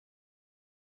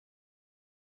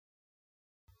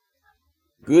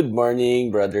Good morning,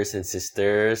 brothers and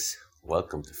sisters.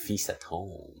 Welcome to Feast at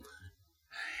Home.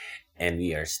 And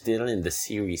we are still in the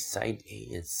series Side A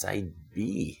and Side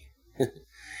B.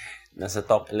 Nasa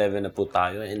Talk 11 na po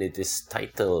tayo and it is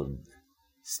titled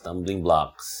Stumbling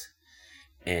Blocks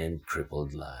and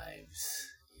Crippled Lives.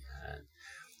 Yan.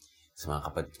 Sa mga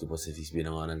kapatid ko po sa Feast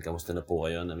Binangonan, kamusta na po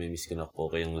kayo? Namimiss ko na po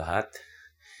kayong lahat.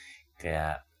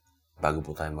 Kaya bago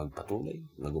po tayo magpatuloy,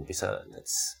 mag-umpisa,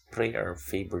 let's pray our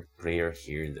favorite prayer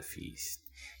here in the feast.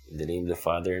 In the name of the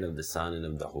Father, and of the Son, and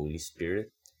of the Holy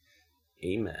Spirit.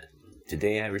 Amen.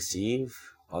 Today I receive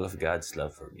all of God's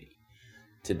love for me.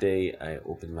 Today I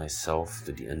open myself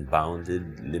to the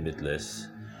unbounded, limitless,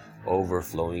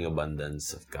 overflowing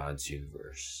abundance of God's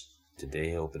universe.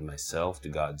 Today I open myself to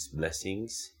God's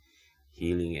blessings,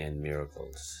 healing, and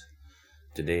miracles.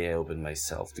 Today I open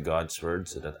myself to God's word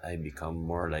so that I become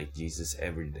more like Jesus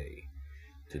every day.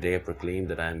 Today I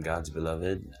proclaim that I am God's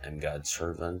beloved, I'm God's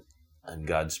servant, I'm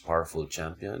God's powerful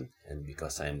champion, and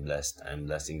because I am blessed,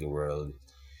 I'm blessing the world.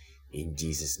 In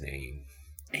Jesus' name,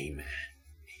 Amen.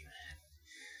 Amen.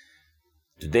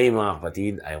 Today, mga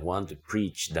kapatid, I want to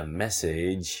preach the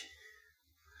message,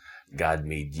 God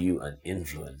made you an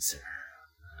influencer.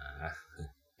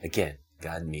 Again,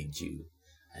 God made you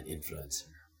an influencer.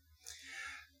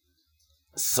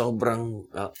 Sobrang,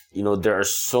 there are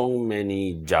so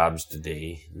many jobs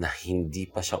today na hindi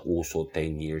pa siya uso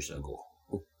 10 years ago.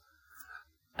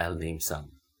 I'll name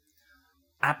some.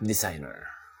 App designer,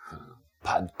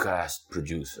 podcast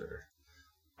producer,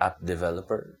 app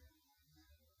developer,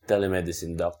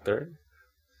 telemedicine doctor,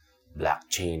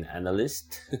 blockchain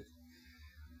analyst,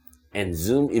 and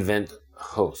Zoom event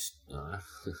host.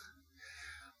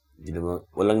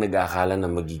 Walang nag-aakala na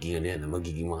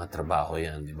magiging mga trabaho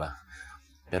yan, di ba?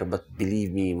 Pero but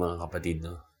believe me, mga kapatid,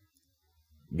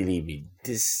 believe me,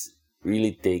 this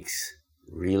really takes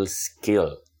real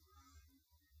skill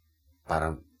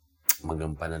para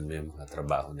magampanan mo yung mga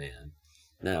trabaho na yan.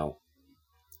 Now,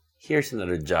 here's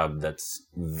another job that's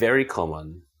very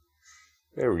common,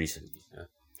 very recently.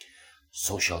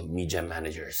 Social media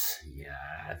managers.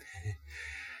 Yan.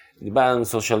 Di ba, ang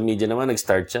social media naman,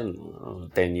 nag-start yan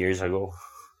 10 years ago.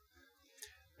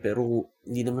 Pero,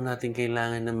 hindi naman natin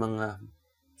kailangan ng mga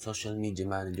social media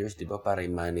managers, di ba, para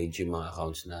i-manage yung mga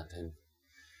accounts natin.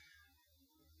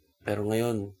 Pero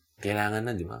ngayon, kailangan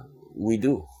na, di ba? We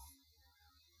do.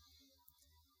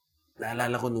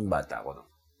 Naalala ko nung bata ko.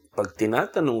 Pag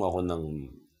tinatanong ako ng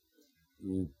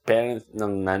parents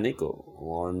ng nanay ko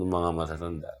o ng mga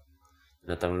matatanda,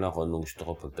 tinatanong lang ako nung gusto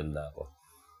ko pagtanda ko.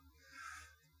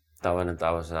 Tawa ng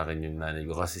tawa sa akin yung nanay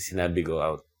ko kasi sinabi ko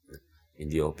out,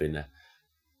 hindi open na,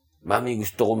 Mami,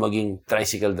 gusto ko maging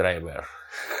tricycle driver.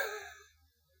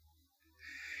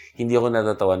 Hindi ako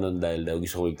natatawa nun dahil daw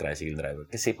gusto ko maging tricycle driver.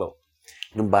 Kasi po,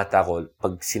 nung bata ko,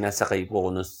 pag sinasakay po ako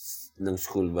ng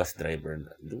school bus driver,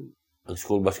 ang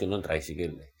school bus ko nun,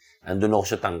 tricycle. Andun ako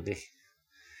sa tangke.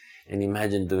 And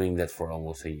imagine doing that for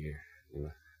almost a year.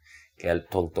 Diba? Kaya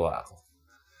tuwang-tuwa ako.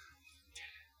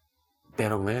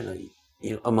 Pero ngayon,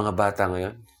 ang mga bata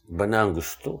ngayon, iba na ang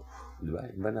gusto. Diba?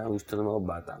 Iba na ang gusto ng mga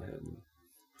bata ngayon.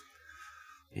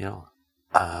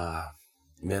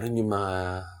 Meron yung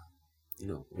mga,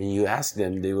 when you ask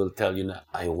them, they will tell you na,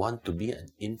 I want to be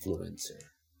an influencer.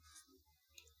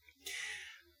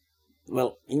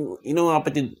 Well, mga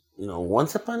kapatid,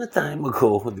 once upon a time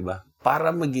ago, di ba,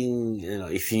 para maging,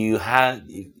 if you had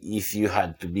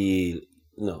to be,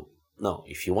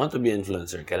 if you want to be an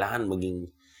influencer, kailangan maging,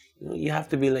 you have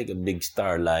to be like a big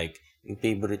star, like, yung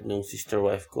favorite ng sister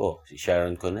wife ko, si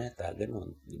Sharon Cuneta,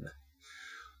 ganun, di ba?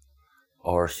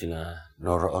 Or sina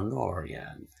Nora Honor,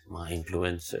 yan, mga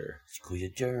influencer, si Kuya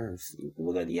Germs.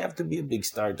 You have to be a big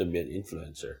star to be an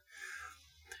influencer.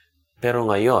 Pero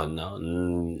ngayon,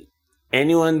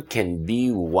 anyone can be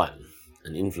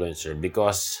an influencer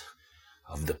because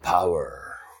of the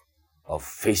power of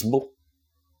Facebook,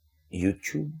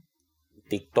 YouTube,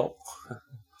 TikTok.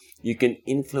 You can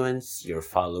influence your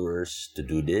followers to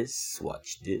do this,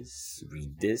 watch this,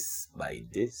 read this, buy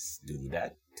this, do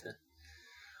that.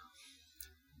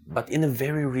 But in a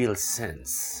very real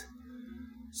sense,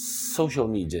 social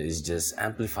media is just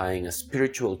amplifying a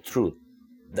spiritual truth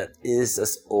that is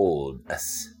as old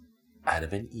as Adam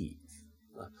and Eve.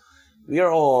 We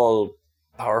are all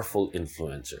powerful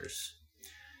influencers.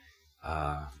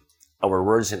 Our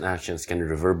words and actions can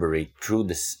reverberate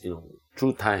through this,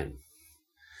 through time.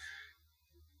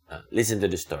 Listen to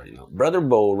this story. Brother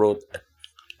Bo wrote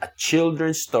a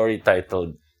children's story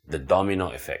titled "The Domino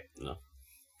Effect."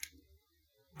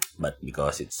 But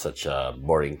because it's such a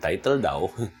boring title daw,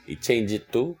 he changed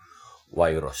it to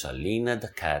Why Rosalina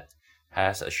the Cat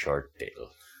Has a Short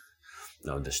Tail.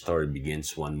 Now, the story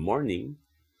begins one morning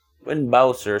when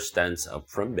Bowser stands up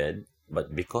from bed,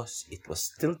 but because it was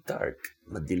still dark,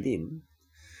 madilim,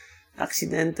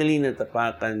 accidentally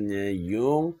natapakan niya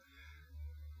yung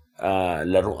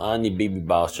laruan ni Baby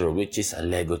Bowser, which is a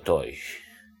Lego toy.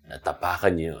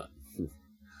 Natapakan niya.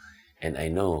 And I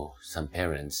know some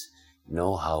parents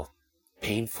know how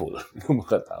painful na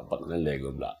makatapak ng Lego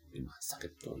block. Diba?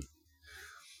 Sakit yun.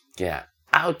 Kaya,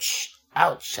 ouch!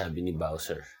 Ouch! Sabi ni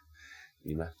Bowser.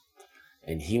 Diba?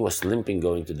 And he was limping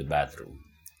going to the bathroom.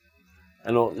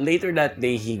 Later that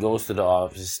day, he goes to the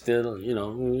office, still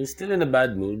in a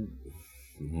bad mood.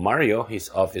 Mario, his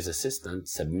office assistant,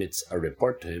 submits a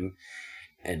report to him,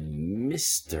 and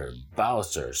Mr.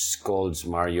 Bowser scolds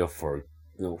Mario for,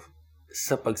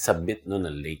 sa pag-submit na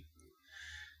late.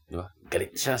 Diba?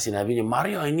 Galit siya. Sinabi niya,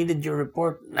 Mario, I needed your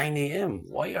report 9 a.m.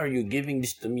 Why are you giving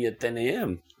this to me at 10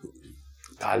 a.m.?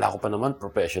 Kala ko pa naman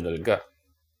professional ka.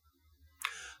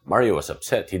 Mario was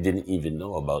upset. He didn't even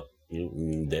know about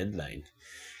yung deadline.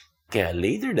 Kaya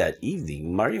later that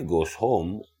evening, Mario goes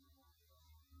home.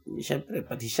 Siyempre,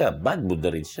 pati siya, bad mood na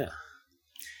rin siya.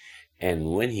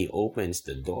 And when he opens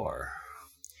the door,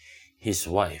 his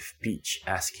wife, Peach,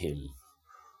 asks him,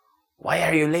 why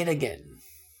are you late again?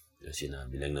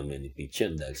 Sinabi lang naman ni Peach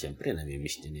yun dahil siyempre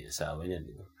namimiss niya ni asawa niya.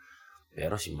 Diba?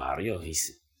 Pero si Mario,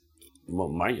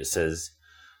 Mario says,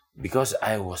 because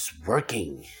I was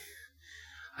working.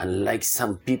 Unlike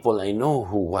some people I know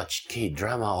who watch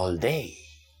K-drama all day.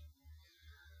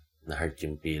 Na-hurt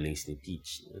yung feelings ni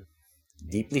Peach.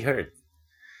 Deeply hurt.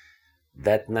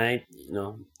 That night,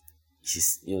 the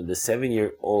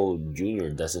 7-year-old Junior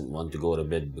doesn't want to go to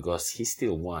bed because he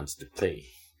still wants to play.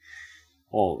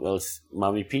 Oh, well,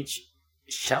 Mommy Peach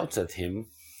shouts at him,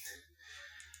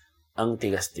 ang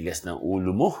tigas-tigas ng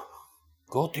ulo mo.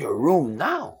 Go to your room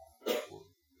now.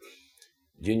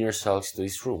 Junior sulks to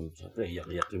his room. Siyempre,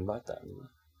 iyak-iyak yung bata. Diba?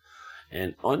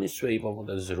 And on his way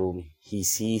papunta sa room, he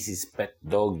sees his pet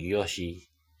dog, Yoshi,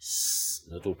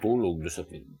 natutulog sa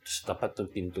tapat ng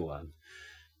pintuan.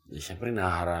 Siyempre,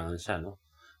 nahaharangan siya, no?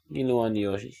 Ginawa ni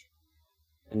Yoshi,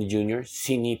 ni Junior,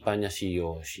 sinipa niya si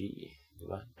Yoshi.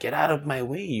 Diba? Get out of my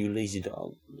way, you lazy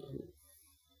dog.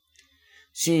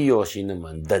 Si Yoshi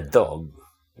naman, the dog,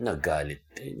 nagalit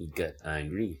and he got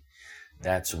angry.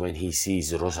 That's when he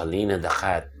sees Rosalina the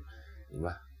cat.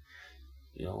 Diba?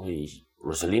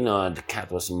 Rosalina the cat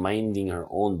was minding her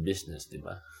own business,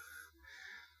 diba?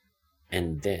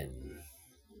 And then,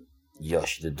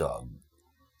 Yosh the dog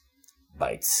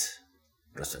bites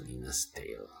Rosalina's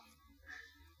tail.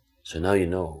 So now you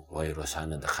know why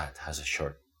Rosanna the cat has a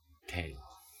short tail.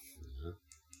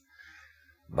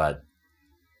 But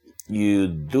you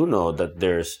do know that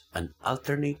there's an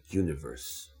alternate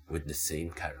universe with the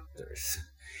same characters.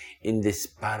 In this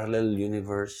parallel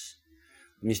universe,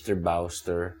 Mr.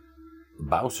 Bowser,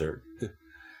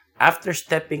 after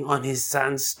stepping on his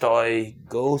son's toy,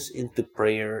 goes into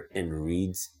prayer and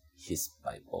reads his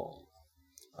Bible.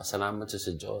 Pasalamat siya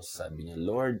sa Diyos. Sabi niya,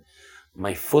 Lord,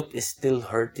 my foot is still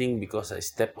hurting because I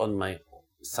stepped on my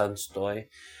son's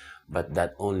toy, but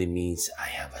that only means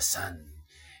I have a son.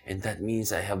 And that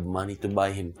means I have money to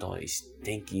buy him toys.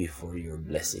 Thank you for your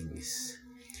blessings.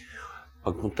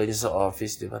 Pagpunta niya sa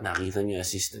office, diba, nakita niya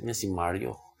assistant niya, si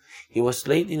Mario. He was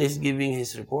late in giving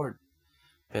his report.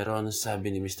 Pero ano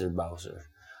sabi ni Mr. Bowser?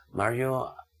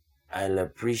 Mario, I'll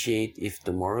appreciate if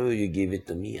tomorrow you give it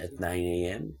to me at 9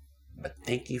 a.m. But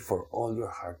thank you for all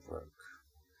your hard work.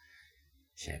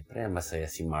 Siyempre, masaya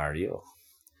si Mario.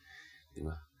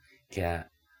 Diba?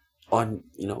 Kaya, on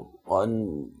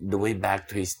the way back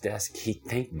to his desk, he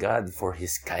thanked God for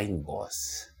his kind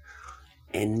boss.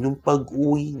 And nung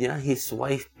pag-uwi niya, his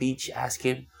wife Peach asked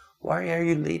him, why are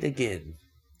you late again?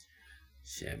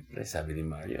 Siyempre, sabi ni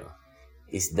Mario,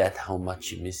 is that how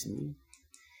much you miss me?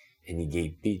 And he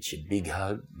gave Peach a big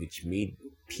hug, which made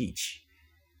Peach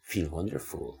feel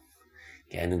wonderful.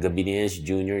 Kaya nung gabi niya si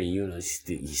Junior,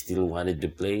 he still wanted to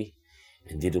play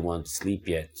and didn't want to sleep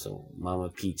yet. So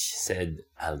Mama Peach said,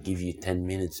 I'll give you 10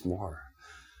 minutes more.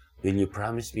 Will you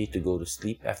promise me to go to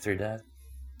sleep after that?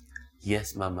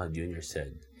 Yes, Mama, Junior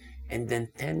said. And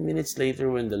then 10 minutes later,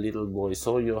 when the little boy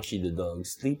saw Yoshi the dog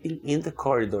sleeping in the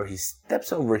corridor, he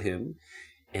steps over him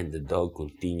and the dog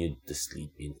continued to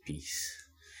sleep in peace.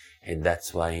 And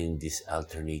that's why in this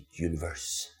alternate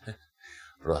universe,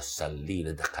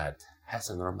 Rosalina the cat has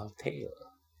a normal tail.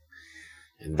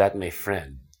 And that, my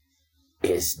friend,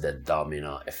 is the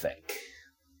domino effect.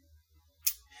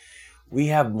 We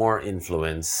have more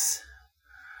influence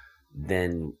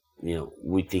than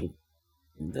we think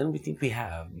we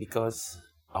have because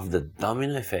of the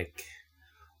domino effect.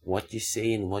 What you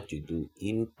say and what you do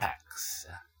impacts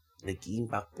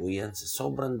nag-impact po yan sa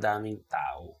sobrang daming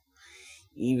tao.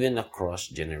 Even across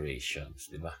generations,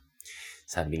 di ba?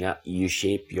 Sabi nga, you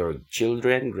shape your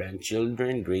children,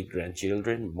 grandchildren,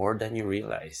 great-grandchildren more than you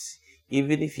realize.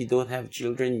 Even if you don't have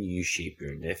children, you shape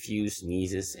your nephews,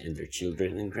 nieces, and their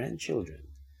children and grandchildren.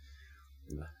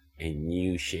 Diba? And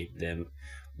you shape them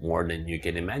more than you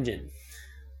can imagine.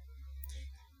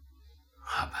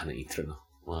 Haba ng intro, no?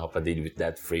 Mga kapatid, with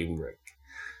that framework,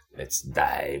 let's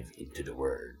dive into the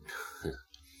Word.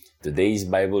 Today's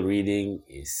Bible reading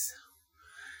is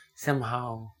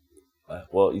somehow,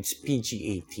 it's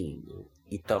PG-18.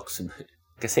 It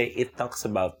talks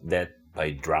about death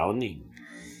by drowning,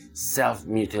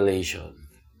 self-mutilation,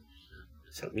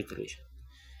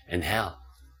 and hell.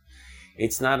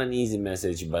 It's not an easy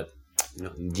message, but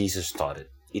Jesus taught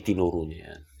it. Itinuro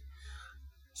niya yan.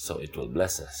 So it will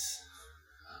bless us.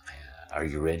 Are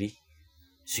you ready?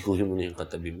 Sikuhin mo na yung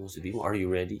katabi mo. Sabi mo, are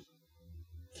you ready?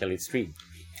 Okay, let's read.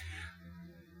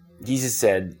 Jesus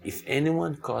said, if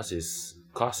anyone causes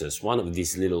one of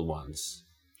these little ones,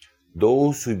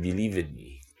 those who believe in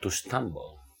me, to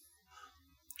stumble.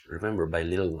 Remember, by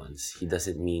little ones, he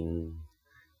doesn't mean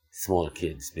small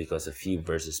kids, because a few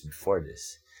verses before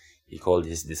this, he called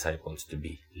his disciples to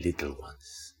be little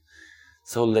ones.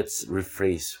 So let's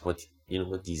rephrase what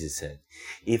Jesus said.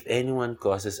 If anyone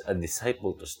causes a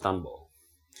disciple to stumble,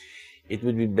 it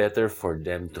would be better for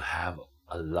them to have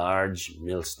a large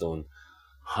millstone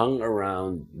hung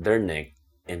around their neck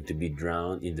and to be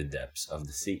drowned in the depths of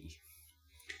the sea.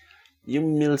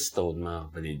 Yung millstone,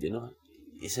 mga kapatid,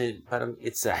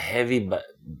 it's a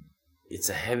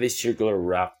heavy circular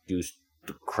rock used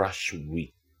to crush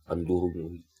wheat, pandurog ng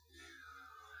wheat.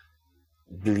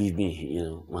 Believe me,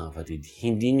 mga kapatid,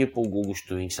 hindi nyo po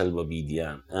gugustuhin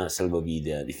salbabida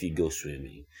if you go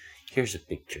swimming. Here's a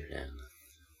picture.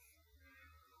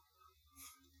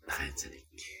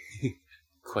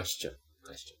 Question.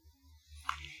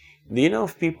 Do you know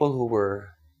of people who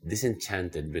were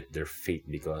disenchanted with their faith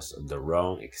because of the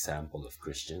wrong example of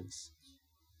Christians?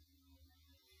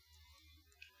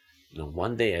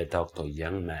 One day I talked to a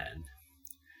young man,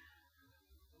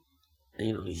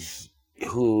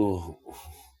 who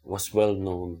was well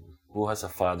known, who has a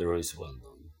father who is well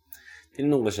known.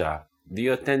 Tinanong ko siya, do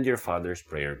you attend your father's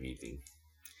prayer meeting?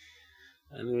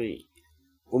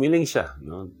 Umiling siya,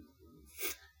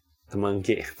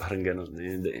 tumangki, parang gano'n.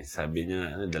 Sabi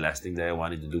niya, the last thing that I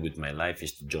wanted to do with my life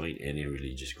is to join any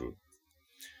religious group.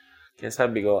 Kaya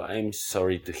sabi ko, I'm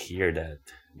sorry to hear that.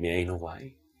 May I know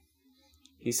why?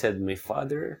 He said, my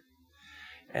father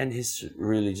and his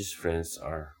religious friends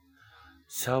are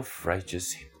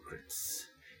self-righteous hypocrites.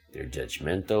 They're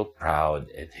judgmental,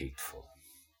 proud, and hateful.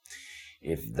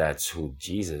 If that's who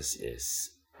Jesus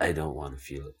is, I don't want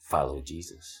to follow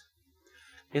Jesus.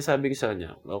 Kaya sabi ko sa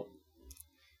kanya,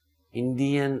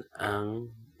 hindi yan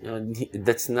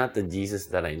that's not the Jesus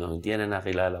that I know. Hindi yan na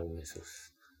nakilala ko,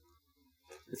 Jesus.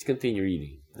 Let's continue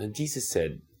reading. And Jesus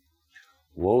said,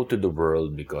 woe to the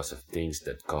world because of things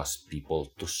that cause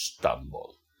people to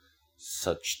stumble.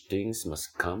 Such things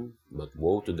must come, but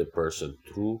woe to the person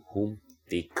through whom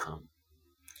they come.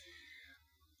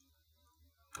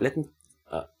 Let me,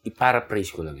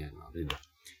 i-paraphrase ko lang yan.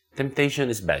 Temptation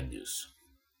is bad news.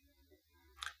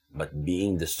 But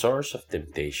being the source of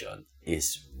temptation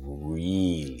is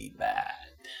really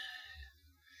bad.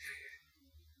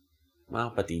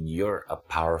 Mga kapatid, you're a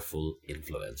powerful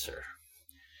influencer.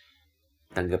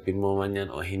 Tanggapin mo man yan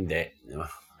o hindi.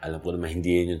 Alam ko naman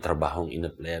hindi yan yung trabahong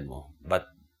in-applyan mo. But,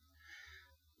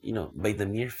 by the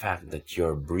mere fact that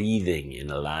you're breathing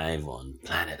and alive on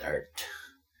planet Earth,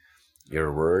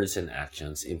 your words and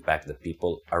actions impact the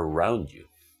people around you,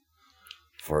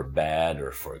 for bad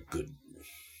or for good.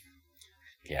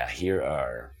 Yeah, here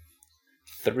are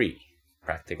 3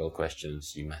 practical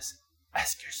questions you must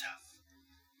ask yourself.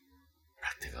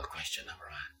 Practical question number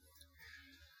 1.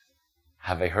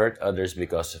 Have I hurt others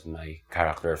because of my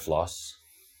character flaws?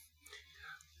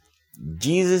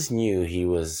 Jesus knew he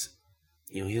was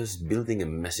building a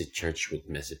messy church with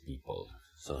messy people.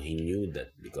 So he knew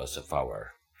that because of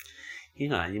our,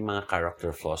 yung mga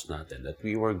character flaws natin, that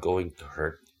we were going to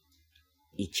hurt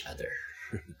each other.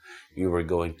 We were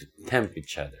going to tempt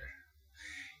each other.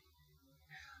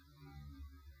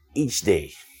 Each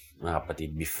day, mga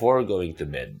kapatid, before going to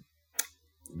bed,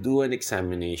 do an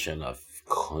examination of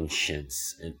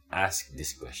conscience and ask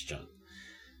this question.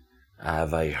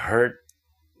 Have I hurt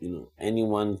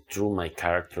anyone through my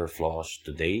character flaws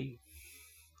today?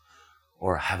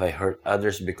 Or have I hurt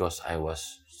others because I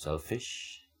was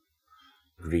selfish,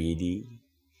 greedy,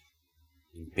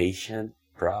 impatient,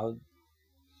 proud?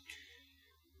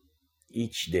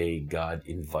 Each day, God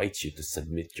invites you to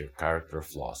submit your character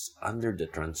flaws under the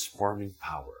transforming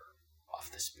power of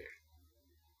the Spirit.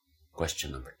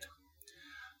 Question number 2.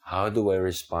 How do I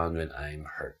respond when I'm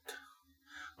hurt?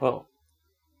 Well,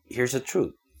 here's the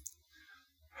truth.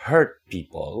 Hurt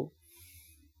people.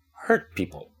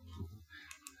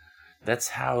 That's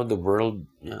how the world,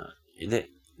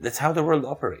 that's how the world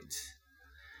operates.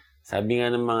 Sabi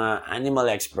nga ng mga animal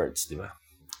experts, di ba?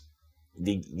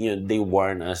 They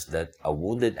warn us that a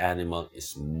wounded animal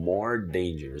is more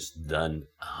dangerous than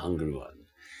a hungry one,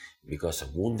 because a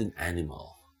wounded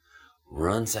animal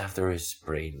runs after his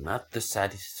prey not to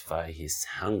satisfy his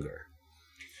hunger,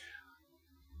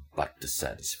 but to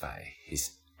satisfy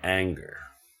his anger.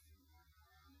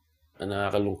 Ang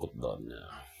nakakalungkot doon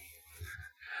na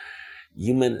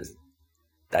humans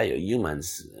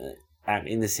act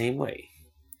in the same way.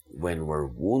 When we're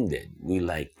wounded, we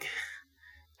like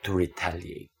to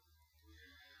retaliate.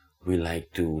 We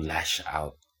like to lash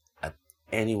out at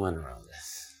anyone around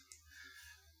us.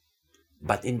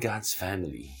 But in God's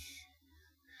family,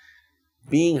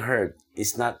 being hurt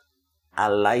is not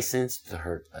a license to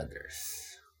hurt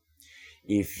others.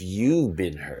 If you've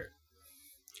been hurt,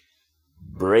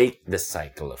 break the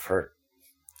cycle of hurt.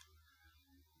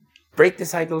 Break the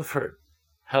cycle of hurt.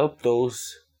 Help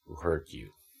those who hurt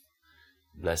you.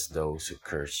 Bless those who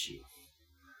curse you.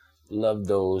 Love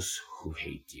those who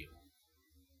hate you.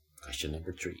 Question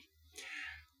number 3.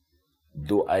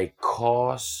 Do I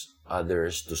cause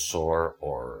others to soar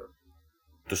or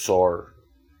to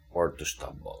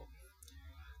stumble?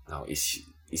 Now, is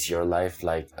your life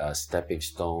like a stepping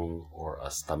stone or a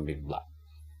stumbling block?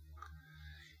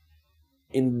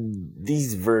 In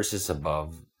these verses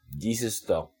above, Jesus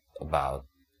talked about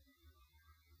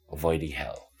avoiding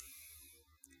hell.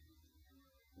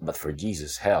 But for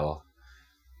Jesus, hell,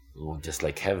 just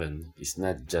like heaven, is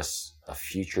not just a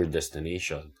future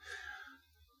destination,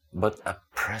 but a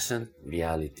present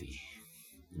reality.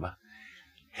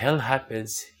 Hell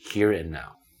happens here and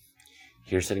now.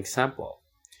 Here's an example.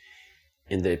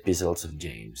 In the epistles of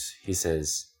James, he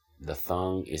says, the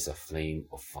tongue is a flame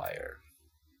of fire.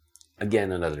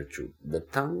 Again, another truth. The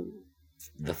tongue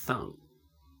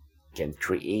can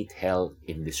create hell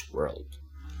in this world.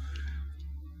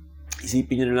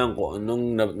 Isipin nyo na lang kung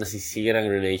anong nasisirang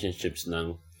relationships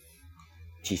ng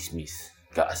chismis,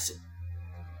 gossip.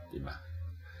 Diba?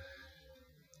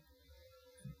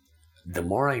 The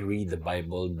more I read the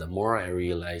Bible, the more I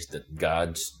realize that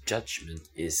God's judgment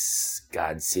is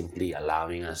God simply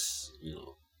allowing us,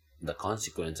 the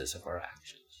consequences of our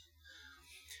actions.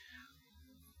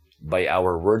 By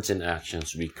our words and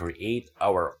actions, we create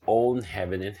our own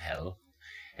heaven and hell.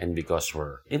 And because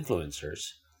we're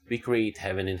influencers, we create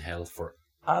heaven and hell for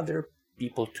other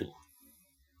people too.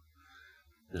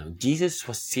 Now, Jesus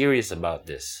was serious about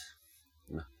this.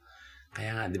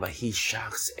 Kaya nga, di ba, he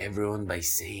shocks everyone by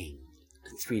saying,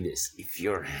 let's read this, if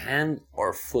your hand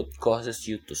or foot causes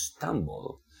you to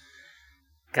stumble,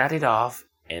 cut it off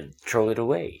and throw it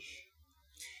away.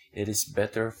 It is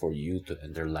better for you to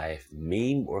enter life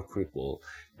maimed or crippled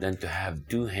than to have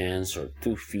 2 hands or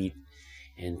 2 feet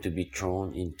and to be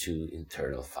thrown into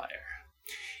eternal fire.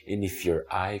 And if your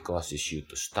eye causes you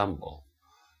to stumble,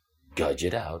 gouge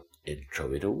it out and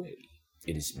throw it away.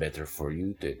 It is better for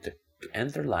you to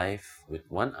enter life with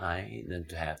 1 eye than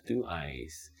to have 2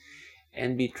 eyes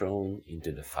and be thrown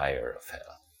into the fire of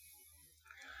hell.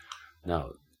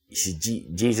 Now,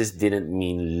 Jesus didn't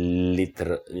mean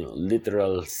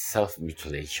literal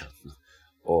self-mutilation.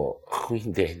 Or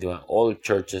hindi, all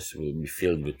churches will be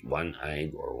filled with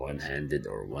 1-eyed or 1-handed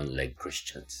or 1-legged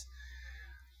Christians.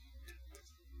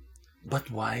 But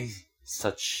why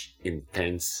such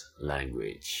intense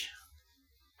language?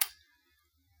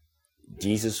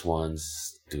 Jesus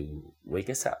wants to wake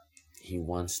us up. He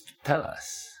wants to tell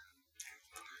us,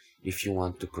 if you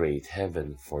want to create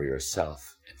heaven for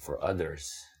yourself and for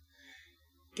others,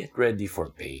 get ready for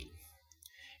pain.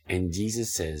 And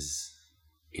Jesus says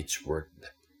it's worth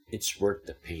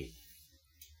the pain.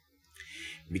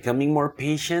 Becoming more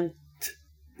patient,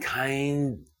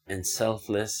 kind, and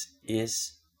selfless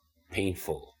is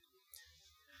painful.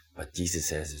 But Jesus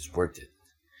says it's worth it.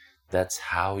 That's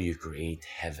how you create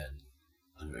heaven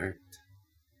on earth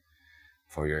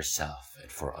for yourself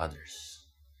and for others.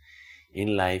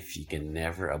 In life, you can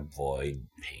never avoid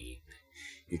pain.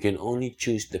 You can only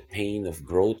choose the pain of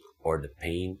growth or the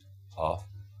pain of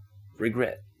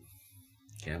regret.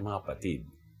 Kaya mga kapatid,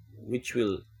 which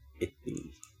will it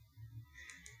be?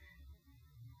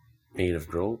 Pain of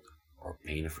growth or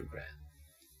pain of regret?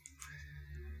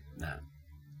 Now,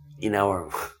 in our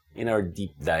in our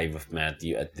deep dive of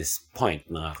Matthew at this point,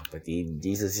 mga kapatid,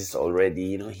 Jesus is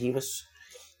already, he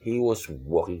was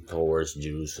walking towards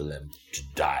Jerusalem to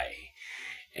die.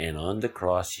 And on the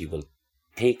cross, he will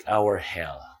take our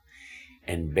hell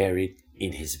and bear it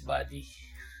in his body.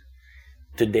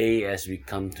 Today, as we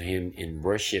come to him in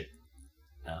worship,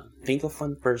 think of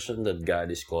one person that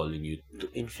God is calling you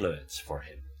to influence for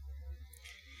him.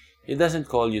 He doesn't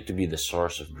call you to be the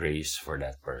source of grace for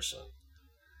that person.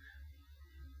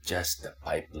 Just the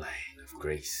pipeline of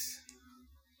grace.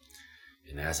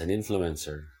 And as an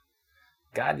influencer,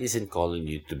 God isn't calling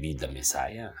you to be the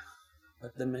Messiah,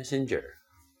 but the messenger.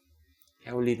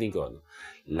 Kaya ulitin ko,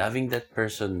 loving that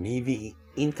person may be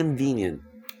inconvenient,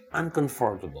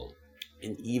 uncomfortable,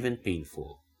 and even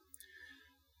painful.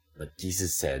 But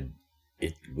Jesus said,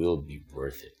 it will be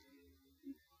worth it.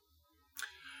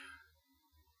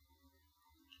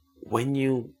 When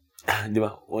you,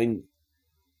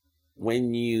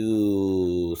 when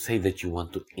you say that you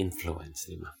want to influence,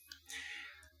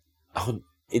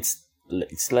 it's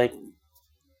like,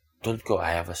 told ko,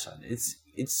 I have a son.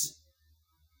 It's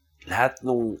lahat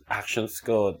ng actions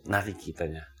ko, nakikita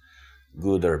niya,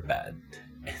 good or bad.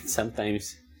 And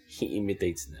sometimes, he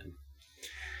imitates them.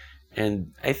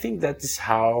 And I think that is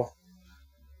how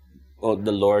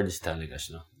the Lord is telling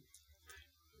us,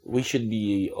 we should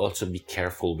also be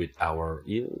careful with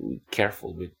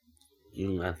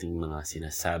yung ating mga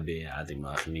sinasabi, ating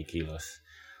mga kinikilos.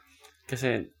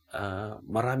 Kasi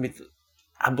marami,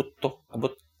 abot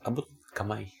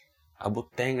kamay,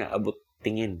 abot tenga, abot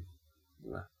tingin.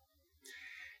 Diba?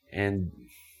 And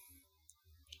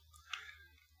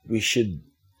we should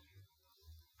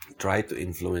try to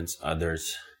influence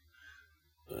others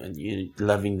and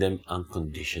loving them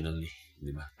unconditionally.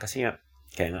 Diba? Kasi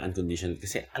kaya nga unconditional,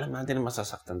 kasi alam natin na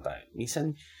masasaktan tayo.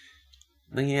 Minsan,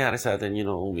 nangyayari sa atin,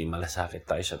 may malasakit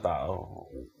tayo sa tao,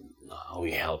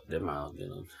 we help them out,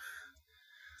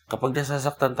 Kapag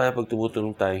nasasaktan tayo, pag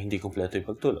tumutulong tayo, hindi kompleto yung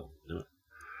pagtulong.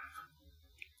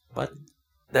 But,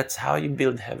 that's how you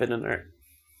build heaven on earth.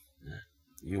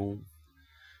 You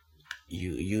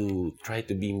try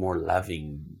to be more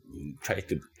loving, you try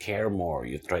to care more,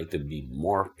 you try to be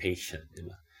more patient,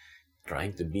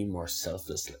 trying to be more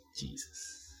selfless like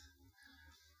Jesus.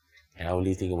 Kaya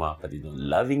ulitin ko mga kapatid,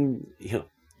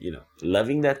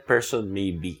 loving that person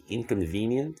may be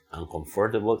inconvenient,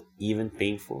 uncomfortable, even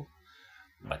painful,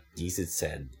 but Jesus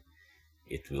said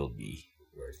it will be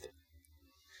worth it.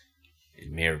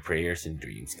 And may our prayers and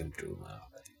dreams come true, mga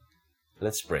kapatid.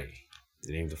 Let's pray. In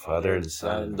the name of the Father, the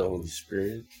Son, and the Holy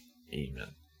Spirit.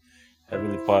 Amen.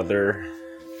 Heavenly Father,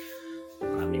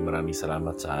 maraming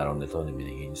salamat sa araw nito na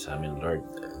binigay niyo sa amin, Lord.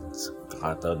 Sa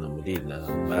kakataon na muli na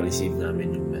ma-receive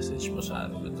namin yung message mo sa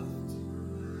araw nito.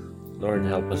 Lord,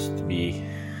 help us to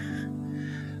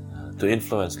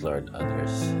influence, Lord,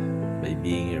 others by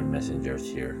being your messengers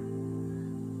here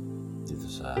dito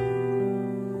sa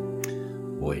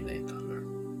buhay na ito, Lord.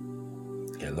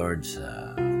 Kaya, Lord,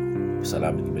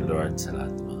 salamat kami, Lord, sa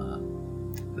lahat ng mga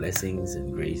blessings and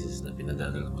graces na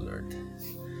pinadadala mo, Lord.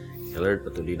 Kaya, Lord,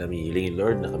 patuloy namin hilingin,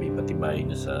 Lord, na kami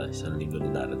patibayin na sa isang linggo na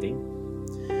darating.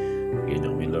 Bigyan niyo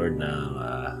kami, Lord, ng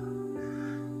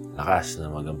lakas na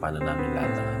magampanan namin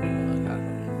lahat ng aming mga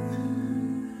gagawin.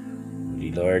 Muli,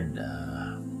 Lord,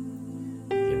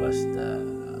 give us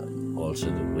also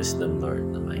the wisdom, Lord,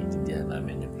 na maintindihan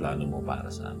namin yung plano mo para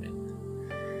sa amin.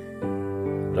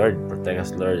 Lord, protect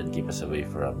us, Lord, and keep us away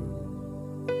from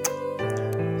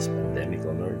this pandemic,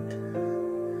 oh Lord.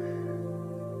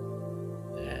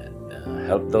 And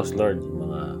help those, Lord, yung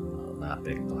mga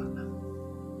naapektuhan na.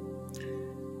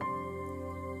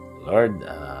 Lord,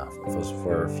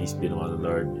 for Feast Binawala,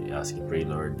 Lord, we ask and pray,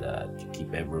 Lord, that you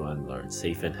keep everyone, Lord,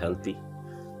 safe and healthy.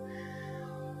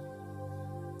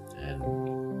 And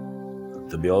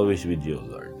to be always with you,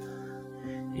 Lord.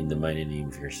 In the mighty name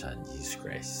of your Son, Jesus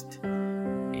Christ.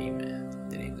 Amen. In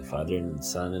the name of the Father, and of the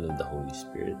Son, and of the Holy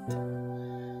Spirit.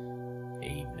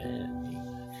 Amen.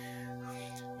 Amen.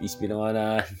 Peace be naman.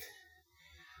 I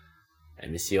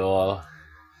miss you all.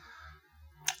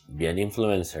 Be an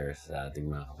influencer sa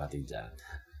ating mga kapatid dyan.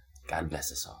 God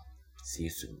bless us all. See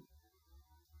you soon.